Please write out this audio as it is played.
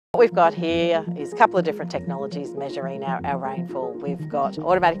we've got here is a couple of different technologies measuring our rainfall. We've got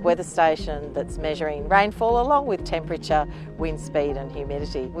automatic weather station that's measuring rainfall along with temperature, wind speed and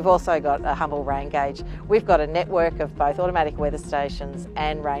humidity. We've also got a humble rain gauge. We've got a network of both automatic weather stations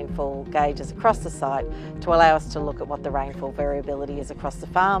and rainfall gauges across the site to allow us to look at what the rainfall variability is across the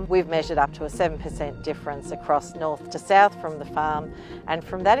farm. We've measured up to a 7% difference across north to south from the farm, and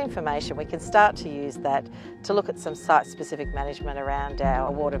from that information we can start to use that to look at some site-specific management around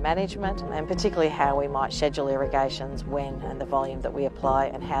our water management, and particularly how we might schedule irrigations, when and the volume that we apply,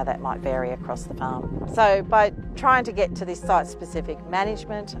 and how that might vary across the farm. So by trying to get to this site-specific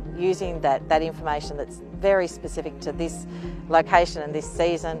management, using that information that's very specific to this location and this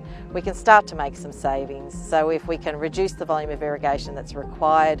season, we can start to make some savings. So if we can reduce the volume of irrigation that's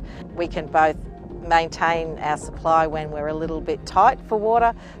required, we can both maintain our supply when we're a little bit tight for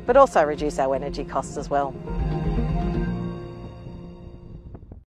water, but also reduce our energy costs as well.